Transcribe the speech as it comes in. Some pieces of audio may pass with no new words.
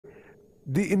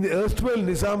in the erstwhile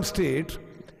Nizam state,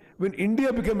 when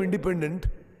India became independent,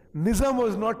 Nizam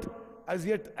was not as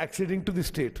yet acceding to the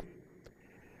state.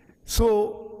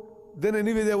 So then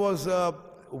anyway there was,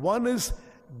 one is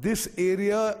this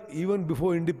area even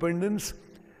before independence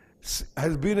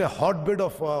has been a hotbed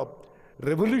of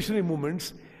revolutionary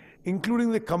movements,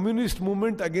 including the communist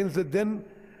movement against the then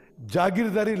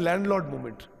Jagirdari landlord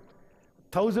movement.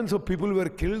 Thousands of people were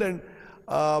killed, and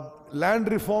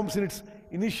land reforms in its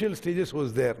initial stages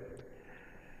was there.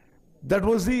 That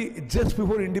was just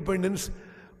before independence,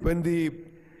 when there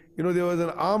was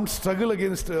an armed struggle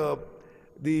against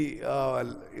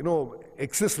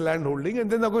excess land holding,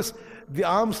 and then of course the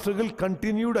armed struggle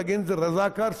continued against the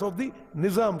Razakars of the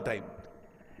Nizam time.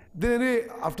 Then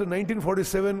after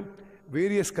 1947,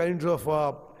 various kinds of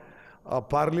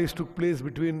parleys took place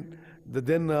between the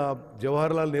then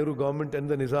Jawaharlal Nehru government and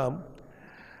the Nizam.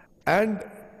 And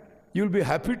you'll be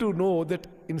happy to know that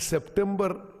in September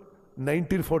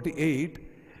 1948,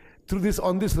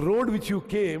 on this road which you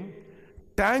came,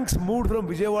 tanks moved from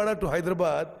Vijayawada to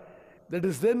Hyderabad. That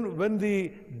is then when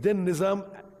the then Nizam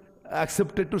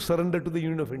accepted to surrender to the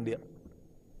Union of India.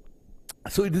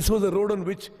 So this was the road on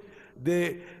which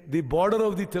the border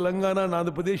of the Telangana and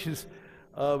Andhra Pradesh is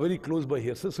very close by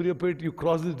here. So Suryapet, you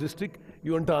cross this district,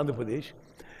 you enter Andhra Pradesh.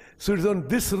 So it's on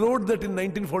this road that in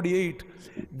 1948,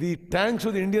 the tanks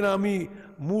of the Indian Army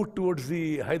moved towards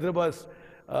the Hyderabad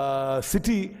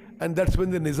city, and that's when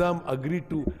the Nizam agreed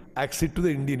to accede to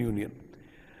the Indian Union.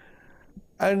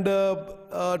 And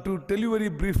to tell you very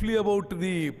briefly about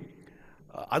the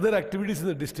other activities in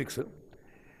the district, sir.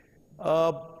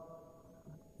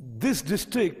 This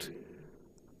district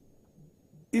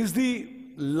is the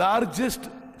largest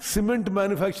cement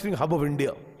manufacturing hub of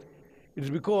India. It is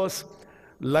because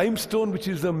limestone, which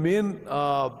is the main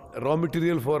raw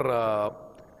material for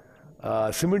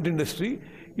cement industry,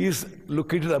 is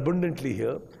located abundantly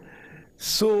here.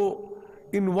 So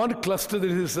in one cluster, there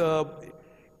is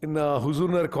in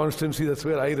Huzurnagar constituency, that's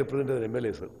where I represent as an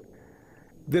MLA, sir.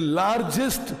 The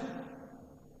largest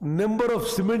number of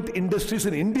cement industries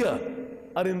in India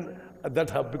are in that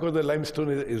hub because the limestone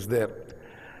is there.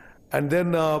 And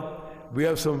then we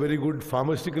have some very good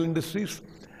pharmaceutical industries.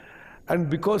 And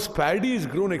because paddy is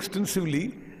grown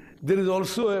extensively, there is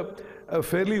also a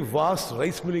fairly vast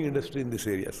rice milling industry in these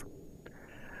areas.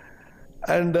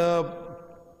 And I'm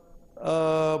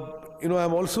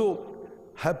also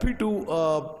happy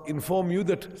to inform you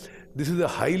that this is a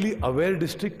highly aware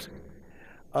district.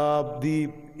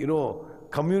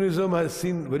 Communism has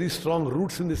seen very strong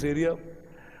roots in this area,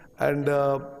 and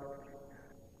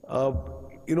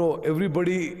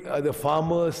everybody, the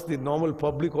farmers, the normal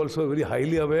public also are very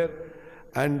highly aware.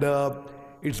 And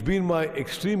it's been my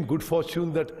extreme good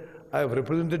fortune that I have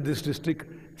represented this district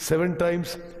 7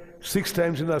 times, 6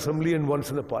 times in the assembly and once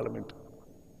in the parliament.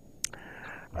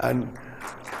 And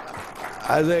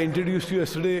as I introduced you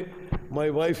yesterday, my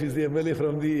wife is the MLA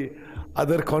from the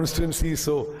other constituency,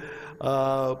 so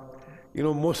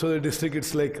most of the district,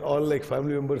 it's like all like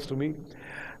family members to me.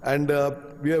 And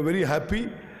we are very happy,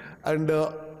 and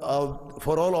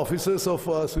for all officers of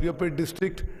Suryapet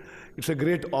district, it's a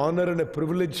great honor and a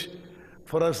privilege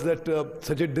for us that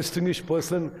such a distinguished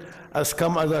person has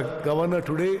come as a governor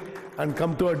today and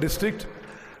come to our district.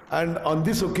 And on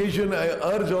this occasion, I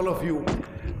urge all of you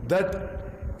that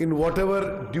in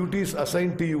whatever duties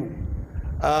assigned to you,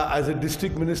 as a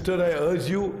district minister, I urge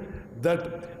you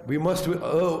that we must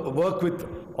work with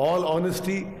all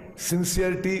honesty,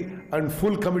 sincerity, and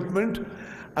full commitment.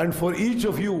 And for each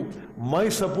of you, my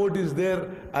support is there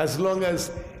as long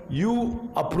as you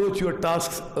approach your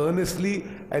tasks earnestly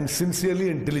and sincerely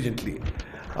and diligently.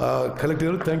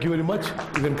 Collector, thank you very much.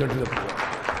 You can continue the program.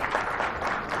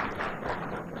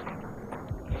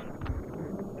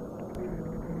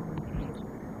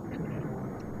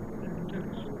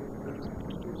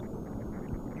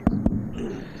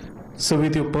 So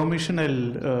with your permission,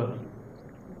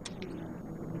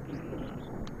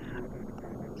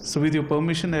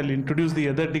 I'll introduce the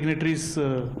other dignitaries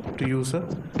to you, sir.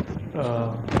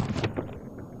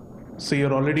 So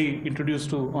you're already introduced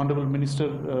to Honorable Minister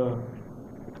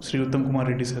Sri Uttam Kumar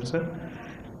Reddy, sir.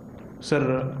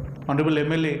 Sir, Honorable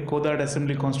MLA, Kodad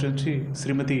Assembly Constituency,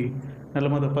 Srimati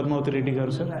Nalamada Padmavati Reddy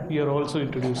garu, sir. You are also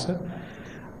introduced, sir.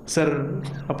 Sir,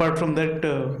 apart from that,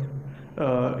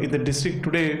 in the district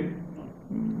today,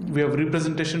 we have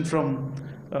representation from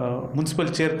municipal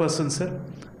chairperson, sir,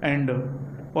 and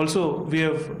also we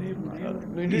have.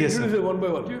 Yes, sir. One by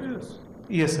one.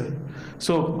 Yes, sir.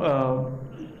 So,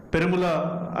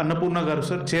 Peramula Annapurna garu,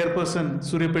 sir, chairperson,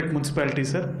 Suryapet municipality,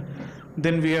 sir.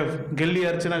 Then we have Gelli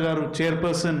Archana garu,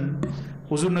 chairperson,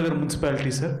 Huzurnagar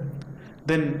municipality, sir.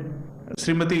 Then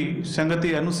Srimati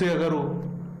Shangati Anusuya Garu,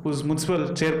 who is Municipal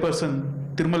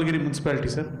Chairperson, Tirmalgiri Municipality,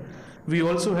 sir. We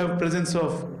also have presence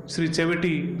of Sri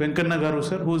Chevati Venkanna Garu,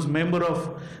 sir, who is member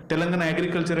of Telangana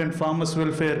Agriculture and Farmers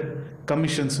Welfare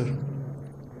Commission, sir.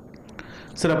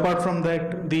 Sir, apart from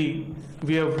that,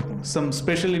 we have some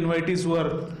special invitees who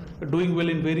are doing well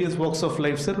in various walks of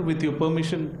life, sir. With your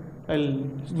permission,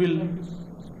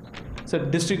 sir,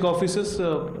 district officers,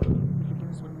 sir,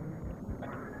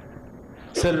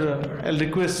 I'll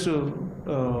request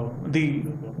the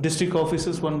district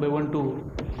officers one by one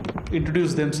to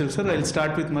introduce themselves, sir. I'll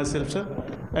start with myself, sir.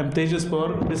 I'm Tejas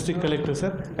Pawar, District Collector,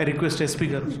 sir. I request SP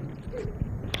Garu.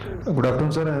 Good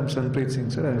afternoon, sir. I am Sanpreet Singh,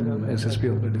 sir. I am SSP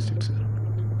of the district, sir.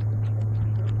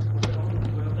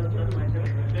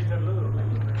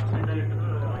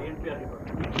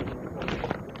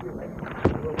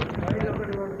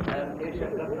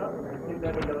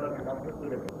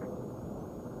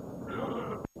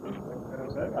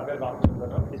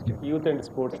 District Youth and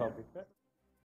Sports Officer.